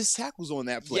 guys that missed tackles on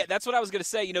that play. Yeah, that's what I was going to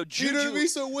say. Juju, you know what I mean?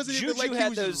 So it wasn't even like he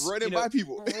was just running by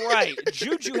people. Right.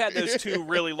 Juju had those 2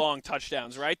 really long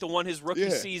touchdowns, right? The one his rookie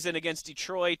season against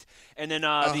Detroit, and then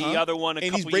the other one a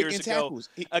couple years tackles.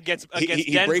 Ago against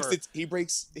he Denver. He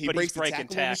breaks the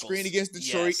tackle on the screen against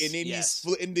Detroit, and then he's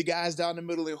splitting the guys down the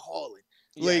middle and hauling.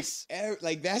 Like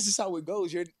that's just how it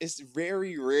goes. It's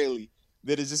very rarely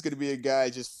that it's just going to be a guy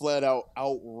just flat out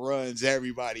outruns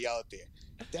everybody out there.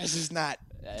 That's just not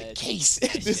the case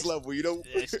at this level,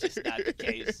 That's just not the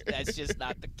case. That's just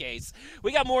not the case.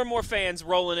 We got more and more fans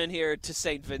rolling in here to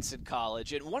St. Vincent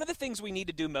College, and one of the things we need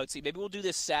to do, Motzi, maybe we'll do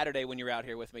this Saturday when you're out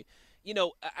here with me.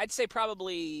 I'd say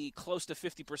probably close to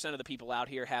 50% of the people out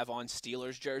here have on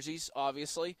Steelers jerseys,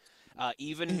 obviously.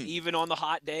 Even on the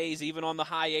hot days, even on the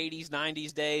high 80s,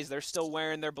 90s days, they're still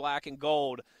wearing their black and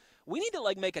gold. We need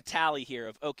to make a tally here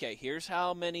of, okay, here's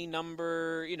how many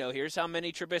here's how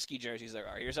many Trubisky jerseys there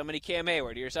are. Here's how many Cam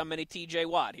Hayward. Here's how many TJ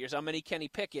Watt. Here's how many Kenny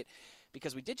Pickett.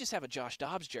 Because we did just have a Josh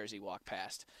Dobbs jersey walk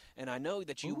past, and I know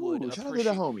that you would appreciate. Shout out to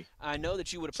the homie. I know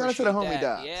that you would appreciate that. Shout out to the homie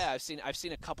Dobbs. Yeah, I've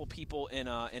seen a couple people in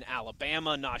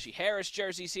Alabama, Najee Harris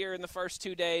jerseys here in the first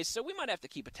 2 days, so we might have to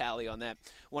keep a tally on that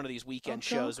one of these weekend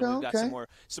shows when we've got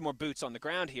some more boots on the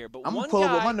ground here. But I'm gonna pull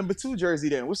up my number 2 jersey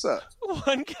then. What's up?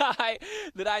 One guy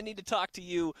that I need to talk to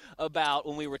you about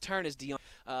when we return is Deontay.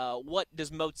 What does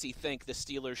Motzi think the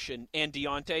Steelers and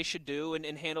Deontay should do and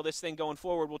handle this thing going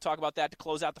forward? We'll talk about that to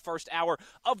close out the first hour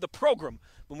of the program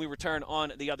when we return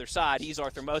on the other side. He's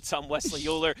Arthur Moats. I'm Wesley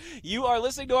Euler. You are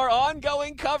listening to our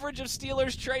ongoing coverage of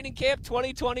Steelers Training Camp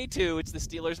 2022. It's the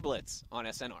Steelers Blitz on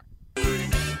SNR.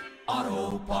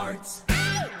 Auto Parts.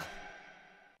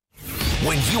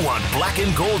 When you want black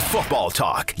and gold football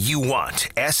talk, you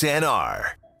want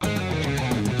SNR.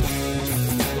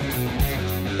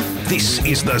 This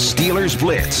is the Steelers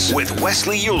Blitz with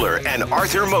Wesley Euler and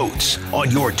Arthur Moats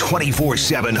on your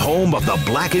 24/7 home of the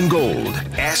black and gold,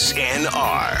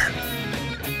 SNR.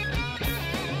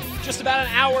 Just about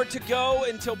an hour to go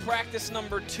until practice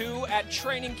number 2 at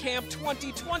Training Camp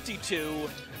 2022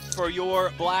 for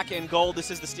your black and gold.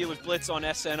 This is the Steelers Blitz on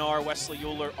SNR. Wesley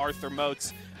Euler, Arthur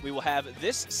Moats. We will have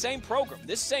this same program,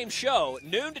 this same show,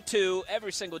 noon to 2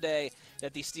 every single day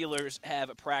that the Steelers have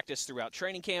practiced throughout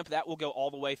training camp. That will go all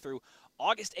the way through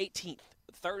August 18th.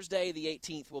 Thursday, the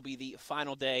 18th, will be the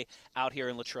final day out here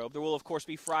in Latrobe. There will, of course,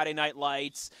 be Friday Night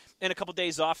Lights and a couple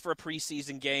days off for a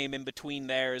preseason game in between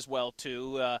there as well,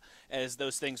 too, as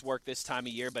those things work this time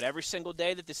of year. But every single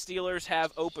day that the Steelers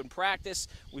have open practice,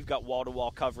 we've got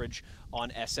wall-to-wall coverage on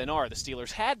SNR. The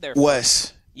Steelers had their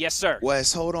Wes. Yes, sir.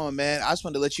 Wes, hold on, man. I just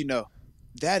wanted to let you know,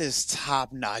 that is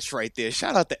top-notch right there.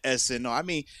 Shout out to SNR. I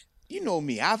mean, you know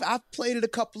me. I've played at a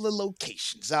couple of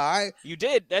locations, all right? You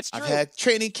did. That's true. I've had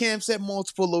training camps at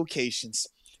multiple locations.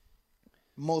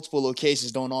 Multiple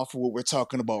locations don't offer what we're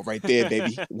talking about right there,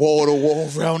 baby. Wall to wall,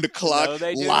 round the clock, no,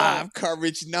 they do live not.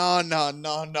 Coverage. No,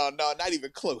 not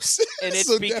even close. And it's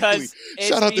so because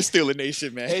shout out to Steeler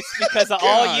Nation, man. It's because of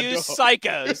all you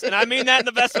psychos, and I mean that in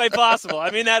the best way possible. I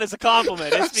mean that as a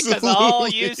compliment. It's because of all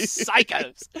you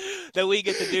psychos that we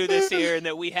get to do this here, and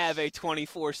that we have a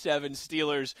 24/7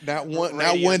 Steelers. Not one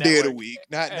network. day of the week.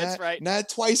 That's right. Not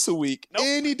twice a week. Nope.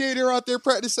 Any day they're out there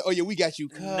practicing. Oh yeah, we got you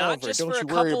covered. Not just Don't for you a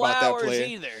worry couple about hours that, player.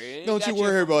 Either. Don't you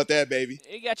worry about that, baby.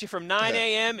 It got you from 9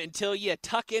 a.m. until you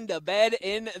tuck into bed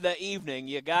in the evening.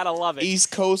 You gotta love it.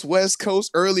 East Coast, West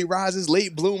Coast, early risers,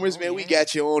 late bloomers, man. We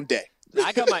got you on deck.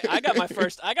 I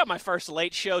got my first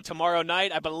late show tomorrow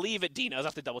night. I believe at Dino's. I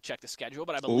have to double check the schedule,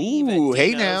 but I believe at Dino's.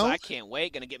 Hey now. I can't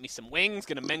wait. Gonna get me some wings.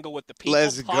 Gonna mingle with the people.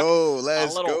 Let's go.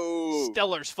 Let's go.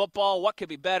 Steelers football. What could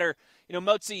be better? You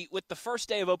know, Motzi, with the first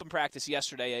day of open practice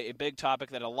yesterday, a big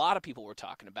topic that a lot of people were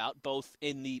talking about, both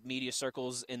in the media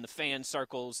circles, in the fan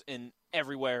circles, and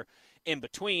everywhere in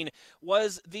between,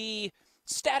 was the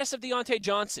status of Deontay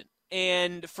Johnson.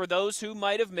 And for those who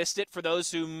might have missed it, for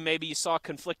those who maybe you saw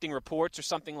conflicting reports or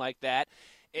something like that,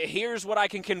 here's what I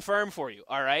can confirm for you,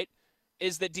 all right,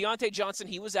 is that Deontay Johnson,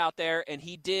 he was out there and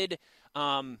he did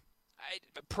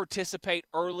participate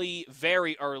early,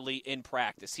 very early in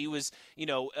practice. He was,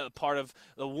 part of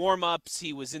the warm-ups.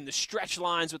 He was in the stretch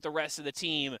lines with the rest of the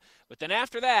team. But then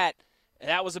after that,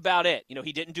 That was about it.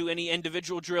 He didn't do any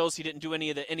individual drills. He didn't do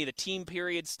any of the team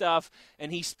period stuff.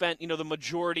 And he spent, the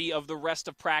majority of the rest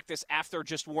of practice after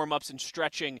just warm-ups and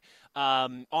stretching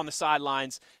on the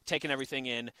sidelines, taking everything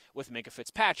in with Minkah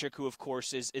Fitzpatrick, who, of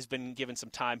course, has been given some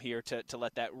time here to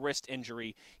let that wrist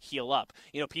injury heal up.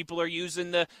 People are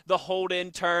using the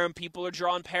hold-in term. People are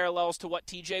drawing parallels to what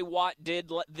T.J. Watt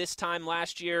did this time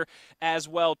last year as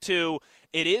well, too.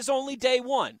 It is only day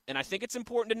one, and I think it's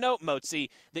important to note, Mozi,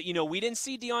 that, we didn't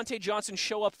see Diontae Johnson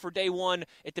show up for day one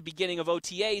at the beginning of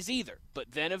OTAs either,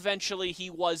 but then eventually he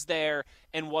was there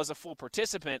and was a full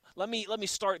participant. Let me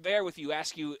start there with you,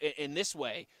 ask you in this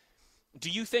way. Do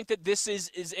you think that this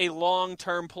is a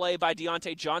long-term play by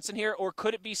Diontae Johnson here, or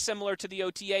could it be similar to the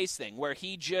OTAs thing, where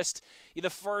he just, the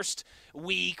first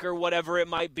week or whatever it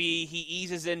might be, he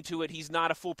eases into it, he's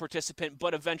not a full participant,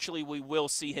 but eventually we will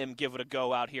see him give it a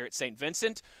go out here at St.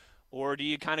 Vincent? Or do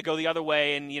you kind of go the other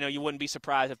way and, you wouldn't be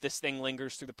surprised if this thing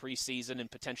lingers through the preseason and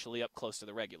potentially up close to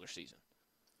the regular season?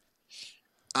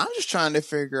 I'm just trying to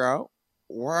figure out,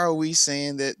 why are we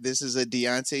saying that this is a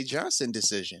Diontae Johnson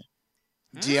decision?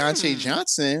 Diontae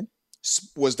Johnson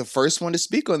was the first one to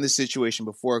speak on this situation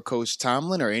before Coach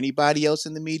Tomlin or anybody else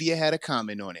in the media had a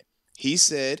comment on it. He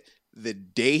said the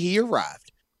day he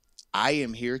arrived, I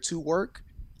am here to work.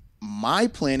 My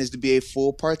plan is to be a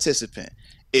full participant.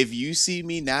 If you see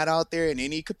me not out there in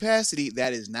any capacity,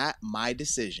 that is not my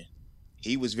decision.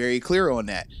 He was very clear on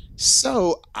that.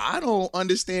 So I don't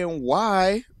understand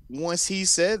why, once he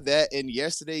said that and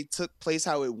yesterday took place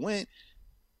how it went,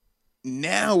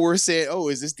 now we're saying, oh,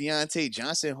 is this Diontae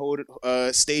Johnson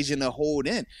staging the hold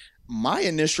in? My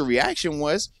initial reaction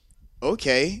was,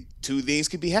 okay, two things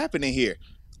could be happening here.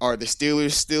 Are the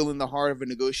Steelers still in the heart of a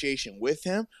negotiation with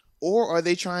him, or are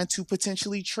they trying to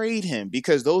potentially trade him?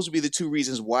 Because those would be the two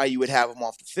reasons why you would have him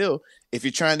off the field. If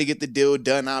you're trying to get the deal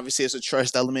done, obviously there's a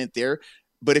trust element there.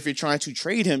 But if you're trying to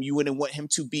trade him, you wouldn't want him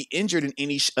to be injured in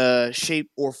any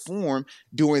shape or form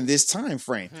during this time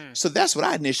frame. So that's what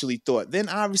I initially thought. Then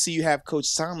obviously you have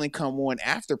Coach Tomlin come on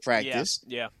after practice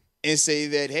and say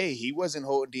that, hey, he wasn't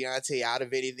holding Diontae out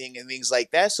of anything and things like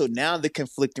that. So now the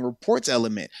conflicting reports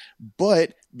element.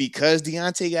 But because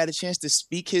Diontae got a chance to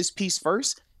speak his piece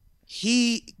first,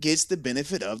 he gets the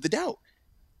benefit of the doubt.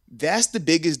 That's the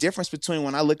biggest difference between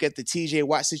when I look at the TJ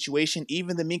Watt situation,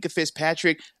 even the Minkah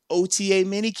Fitzpatrick OTA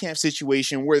minicamp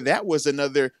situation, where that was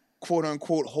another quote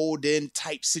unquote hold in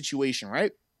type situation,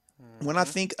 right? When I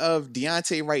think of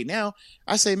Diontae right now,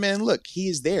 I say, man, look, he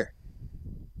is there.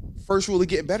 First rule to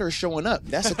get better is showing up.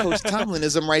 That's a Coach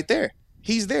Tomlinism right there.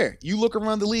 He's there. You look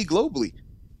around the league globally.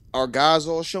 Are guys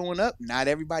all showing up? Not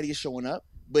everybody is showing up,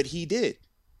 but he did.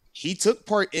 He took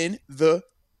part in the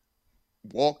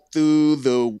walk through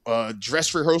the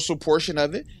dress rehearsal portion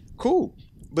of it. Cool.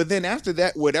 But then after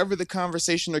that, whatever the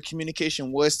conversation or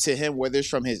communication was to him, whether it's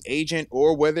from his agent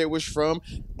or whether it was from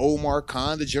Omar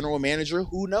Khan, the general manager,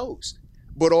 who knows?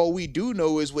 But all we do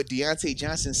know is what Diontae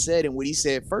Johnson said and what he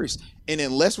said first. And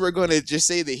unless we're going to just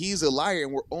say that he's a liar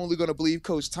and we're only going to believe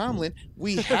Coach Tomlin,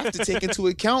 we have to take into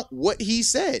account what he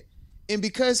said. And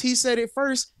because he said it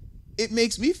first, it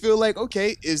makes me feel like,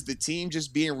 okay, is the team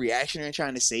just being reactionary and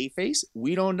trying to save face?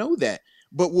 We don't know that.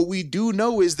 But what we do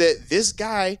know is that this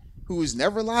guy who's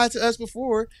never lied to us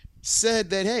before said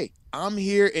that, hey, I'm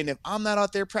here, and if I'm not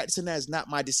out there practicing, that is not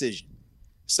my decision.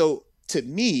 So to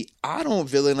me, I don't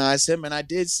villainize him, and I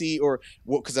did see,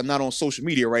 because I'm not on social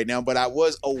media right now, but I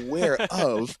was aware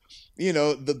of,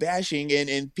 the bashing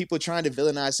and people trying to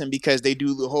villainize him because they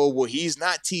do the whole, well, he's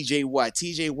not TJ Watt.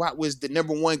 TJ Watt was the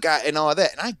number one guy and all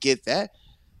that. And I get that.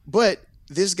 But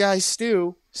this guy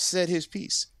still said his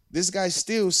piece. This guy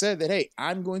still said that, hey,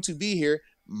 I'm going to be here.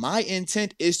 My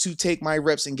intent is to take my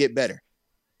reps and get better.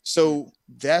 So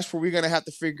that's where we're going to have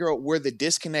to figure out where the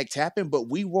disconnect happened. But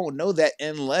we won't know that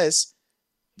unless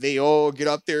they all get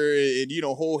up there and,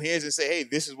 hold hands and say, hey,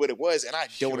 this is what it was. And I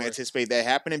don't anticipate that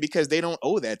happening because they don't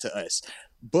owe that to us.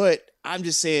 But I'm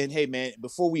just saying, hey, man,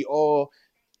 before we all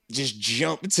just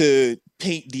jump to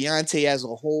paint Diontae as a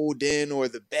hold-in or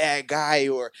the bad guy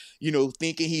or,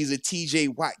 thinking he's a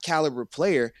TJ Watt caliber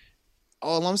player,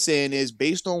 all I'm saying is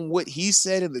based on what he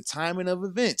said and the timing of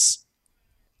events,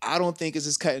 I don't think it's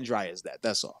as cut and dry as that.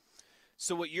 That's all.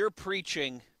 So what you're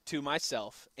preaching to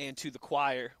myself and to the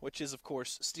choir, which is, of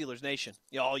course, Steelers Nation,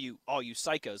 all you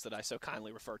psychos that I so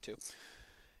kindly refer to,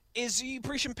 is you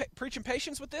preaching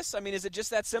patience with this? I mean, is it just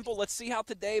that simple? Let's see how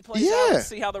today plays out. Let's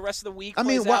see how the rest of the week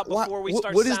plays out before we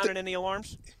start sounding any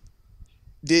alarms.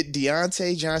 Did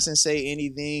Diontae Johnson say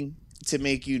anything to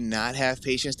make you not have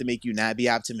patience, to make you not be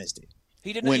optimistic?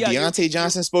 He didn't. When Yeah, Deontay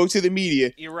Johnson spoke to the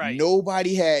media, you're right.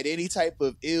 Nobody had any type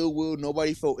of ill will.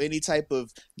 Nobody felt any type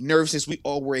of nervousness. We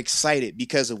all were excited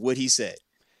because of what he said.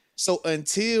 So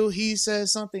until he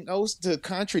says something else to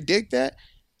contradict that,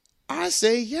 I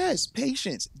say yes,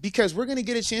 patience, because we're going to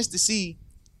get a chance to see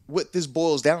what this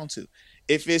boils down to.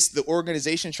 If it's the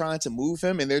organization trying to move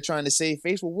him and they're trying to save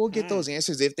face, well, we'll get those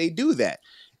answers if they do that.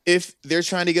 If they're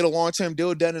trying to get a long-term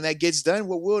deal done and that gets done,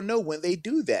 well, we'll know when they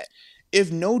do that.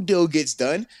 If no deal gets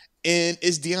done and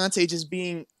is Deontay just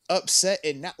being upset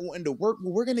and not wanting to work,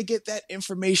 well, we're going to get that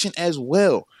information as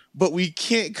well. But we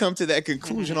can't come to that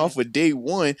conclusion off of day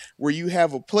one where you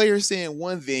have a player saying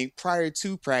one thing prior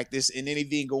to practice and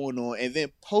anything going on, and then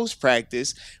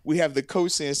post-practice, we have the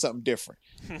coach saying something different.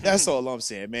 That's all I'm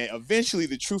saying, man. Eventually,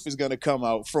 the truth is going to come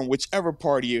out from whichever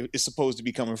party it's supposed to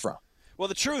be coming from. Well,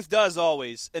 the truth does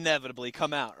always inevitably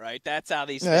come out, right? That's how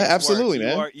these things absolutely,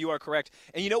 work. man. You are correct.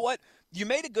 And you know what? You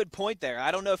made a good point there.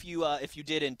 I don't know if you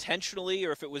did intentionally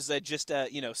or if it was just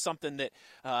something that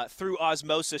through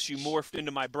osmosis you morphed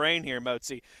into my brain here,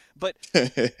 Mozi. But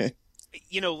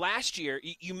last year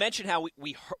you mentioned how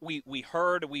we've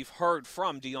heard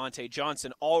from Deontay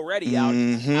Johnson already out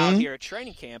here at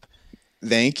training camp.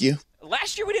 Thank you.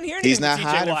 Last year we didn't hear anything. He's not from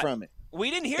TJ hiding Watt. from it.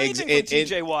 We didn't hear anything from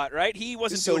TJ Watt, right? He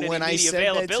wasn't doing any media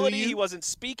availability. He wasn't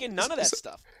speaking. None of that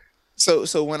stuff.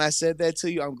 So when I said that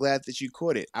to you, I'm glad that you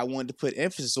caught it. I wanted to put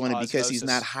emphasis on it because he's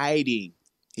not hiding.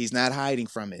 He's not hiding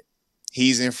from it.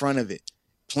 He's in front of it.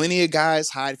 Plenty of guys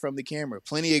hide from the camera.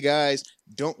 Plenty of guys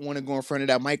don't want to go in front of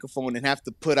that microphone and have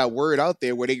to put a word out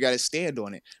there where they got to stand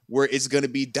on it, where it's going to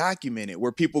be documented,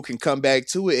 where people can come back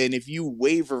to it. And if you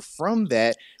waver from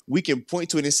that, we can point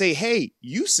to it and say, hey,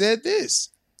 you said this.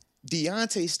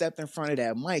 Deontay stepped in front of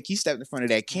that mic. He stepped in front of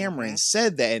that camera and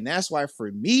said that. And that's why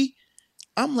for me,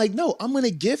 I'm like, no, I'm going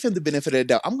to give him the benefit of the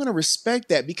doubt. I'm going to respect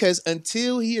that because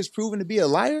until he is proven to be a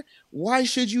liar, why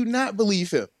should you not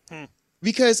believe him?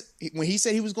 Because when he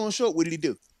said he was going to show up, what did he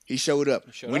do? He showed up.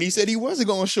 He said he wasn't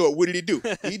going to show up, what did he do?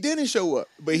 He didn't show up.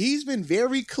 But he's been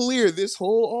very clear this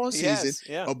whole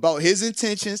offseason about his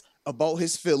intentions, about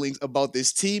his feelings, about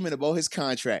this team, and about his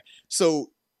contract. So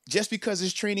just because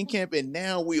it's training camp and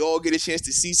now we all get a chance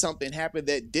to see something happen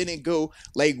that didn't go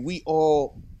like we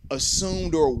all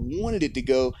assumed or wanted it to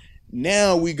go,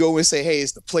 now we go and say, hey,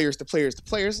 it's the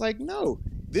players. Like, no,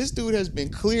 this dude has been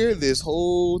clear this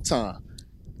whole time.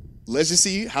 Let's just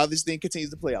see how this thing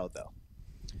continues to play out, though.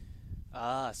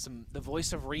 The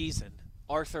voice of reason,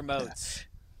 Arthur Moats.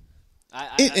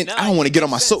 I don't want to get on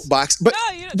my soapbox, but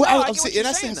I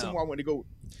saying somewhere I want to go.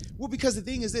 Well, because the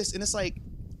thing is this, and it's like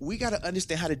we got to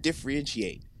understand how to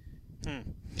differentiate.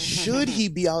 Should he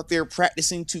be out there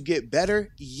practicing to get better?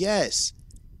 Yes,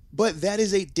 but that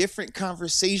is a different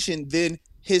conversation than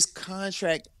his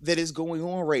contract that is going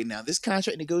on right now. This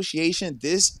contract negotiation,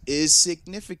 this is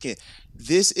significant.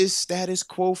 This is status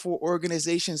quo for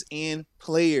organizations and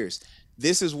players.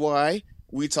 This is why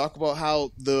we talk about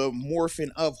how the morphing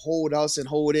of holdouts and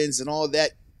hold-ins and all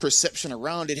that perception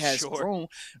around it has grown,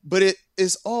 but it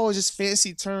is all just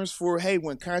fancy terms for, hey,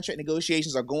 when contract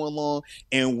negotiations are going long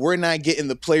and we're not getting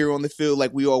the player on the field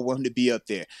like we all want him to be up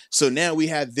there. So now we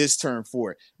have this term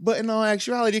for it. But in all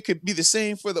actuality, it could be the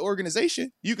same for the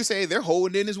organization. You could say they're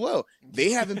holding in as well.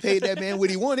 They haven't paid that man what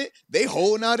he wanted. They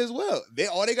holding out as well.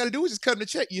 All they got to do is just cut him a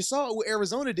check. You saw what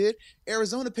Arizona did.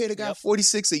 Arizona paid a guy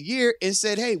 $46 a year and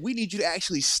said, hey, we need you to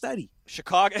actually study.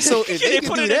 Chicago. So if they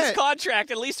put do in that, his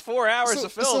contract at least 4 hours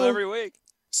of film every week.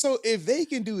 So if they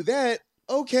can do that,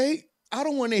 okay, I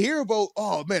don't want to hear about,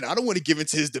 oh man, I don't want to give in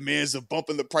to his demands of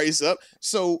bumping the price up.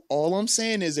 So all I'm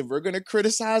saying is if we're going to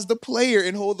criticize the player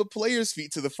and hold the player's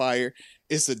feet to the fire,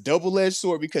 it's a double-edged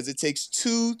sword because it takes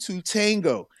two to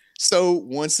tango. So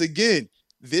once again,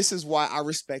 this is why I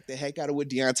respect the heck out of what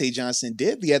Deontay Johnson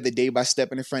did the other day by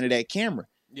stepping in front of that camera.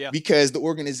 Yeah. Because the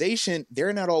organization,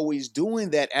 they're not always doing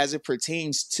that as it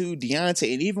pertains to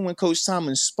Deontay. And even when Coach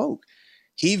Tomlin spoke,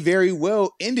 he very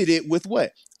well ended it with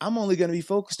what? I'm only going to be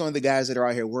focused on the guys that are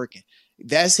out here working.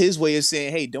 That's his way of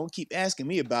saying, hey, don't keep asking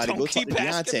me about it. Go talk to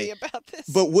Deontay.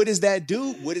 But what does that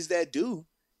do?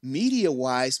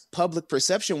 Media-wise, public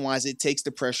perception-wise, it takes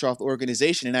the pressure off the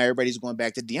organization, and now everybody's going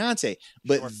back to Deontay.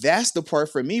 But that's the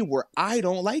part for me where I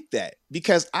don't like that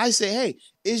because I say, hey,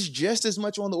 it's just as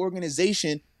much on the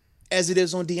organization as it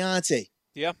is on Deontay.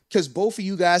 Yeah. Because both of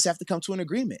you guys have to come to an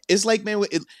agreement. It's like, man,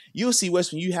 you'll see,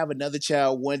 Wes, when you have another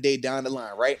child one day down the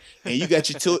line, right? And you got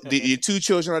your two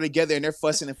children are together and they're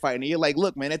fussing and fighting. And you're like,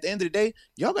 look, man, at the end of the day,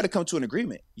 y'all got to come to an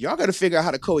agreement. Y'all got to figure out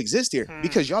how to coexist here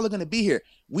because y'all are going to be here.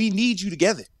 We need you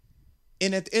together.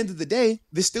 And at the end of the day,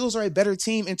 the Steelers are a better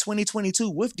team in 2022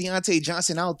 with Deontay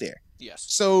Johnson out there. Yes.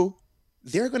 So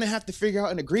they're going to have to figure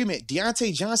out an agreement.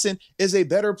 Diontae Johnson is a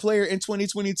better player in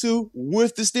 2022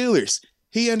 with the Steelers.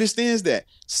 He understands that.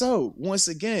 So, once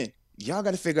again, y'all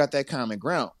got to figure out that common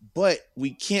ground. But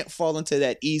we can't fall into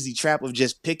that easy trap of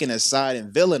just picking a side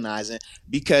and villainizing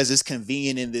because it's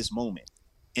convenient in this moment.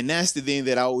 And that's the thing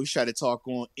that I always try to talk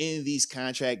on in these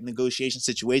contract negotiation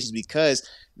situations, because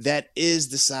that is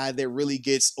the side that really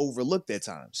gets overlooked at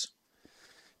times.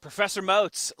 Professor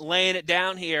Moats laying it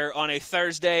down here on a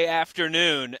Thursday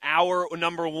afternoon, hour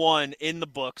number 1 in the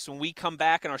books. When we come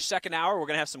back in our second hour, we're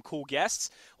going to have some cool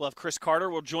guests. We'll have Chris Carter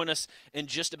will join us in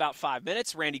just about 5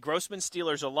 minutes. Randy Grossman,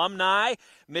 Steelers alumni.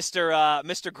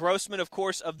 Mr. Grossman, of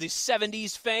course, of the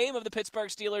 70s fame of the Pittsburgh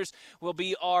Steelers, will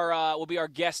be our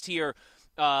guest here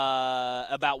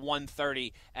about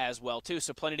 1:30 as well, too.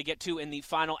 So plenty to get to in the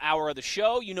final hour of the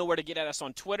show. You know where to get at us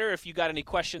on Twitter if you got any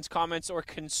questions, comments, or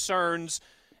concerns.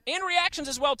 And reactions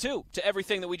as well, too, to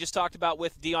everything that we just talked about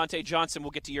with Diontae Johnson. We'll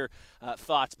get to your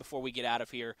thoughts before we get out of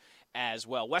here as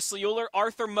well. Wesley Euler,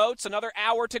 Arthur Moats, another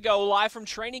hour to go, live from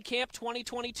Training Camp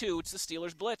 2022. It's the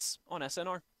Steelers Blitz on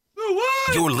SNR.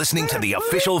 You're listening to the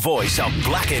official voice of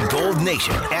Black and Gold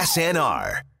Nation,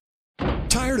 SNR.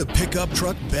 Tired of pickup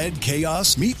truck bed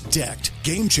chaos? Meet Decked.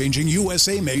 Game-changing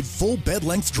USA-made full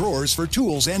bed-length drawers for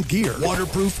tools and gear.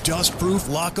 Waterproof, dust-proof,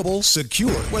 lockable,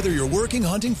 secure. Whether you're working,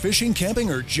 hunting, fishing, camping,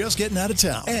 or just getting out of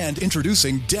town. And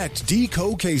introducing Decked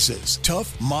Deco cases.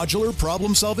 Tough, modular,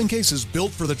 problem-solving cases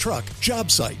built for the truck,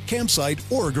 job site, campsite,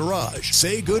 or garage.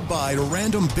 Say goodbye to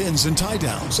random bins and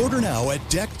tie-downs. Order now at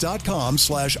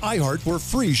decked.com/iHeart for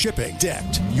free shipping.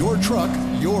 Decked. Your truck,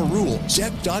 your rules.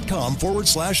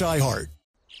 Decked.com/iHeart.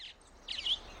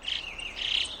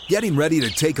 Getting ready to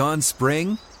take on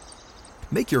spring?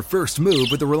 Make your first move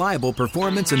with the reliable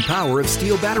performance and power of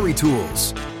Steel battery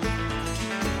tools.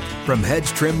 From hedge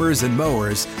trimmers and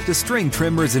mowers to string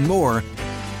trimmers and more,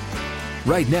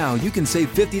 right now you can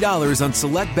save $50 on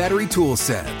select battery tool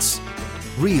sets.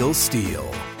 Real Steel.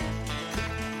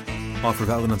 Offer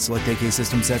valid on select AK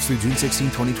system sets through June 16,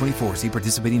 2024. See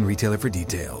participating retailer for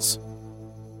details.